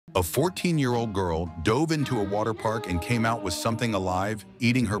A 14-year-old girl dove into a water park and came out with something alive,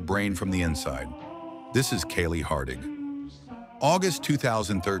 eating her brain from the inside. This is Kaylee Hardig. August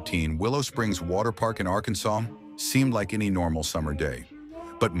 2013, Willow Springs Water Park in Arkansas seemed like any normal summer day.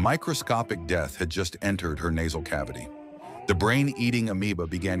 But microscopic death had just entered her nasal cavity. The brain-eating amoeba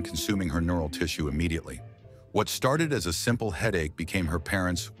began consuming her neural tissue immediately. What started as a simple headache became her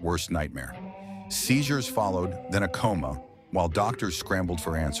parents' worst nightmare. Seizures followed, then a coma, while doctors scrambled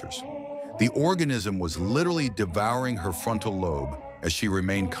for answers. The organism was literally devouring her frontal lobe as she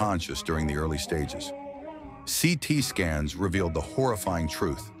remained conscious during the early stages. CT scans revealed the horrifying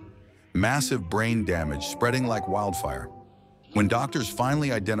truth: massive brain damage spreading like wildfire. When doctors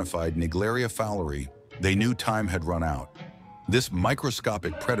finally identified Naegleria fowleri, they knew time had run out. This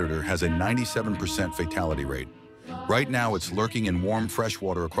microscopic predator has a 97% fatality rate. Right now, it's lurking in warm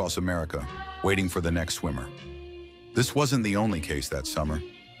freshwater across America, waiting for the next swimmer. This wasn't the only case that summer.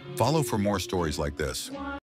 Follow for more stories like this.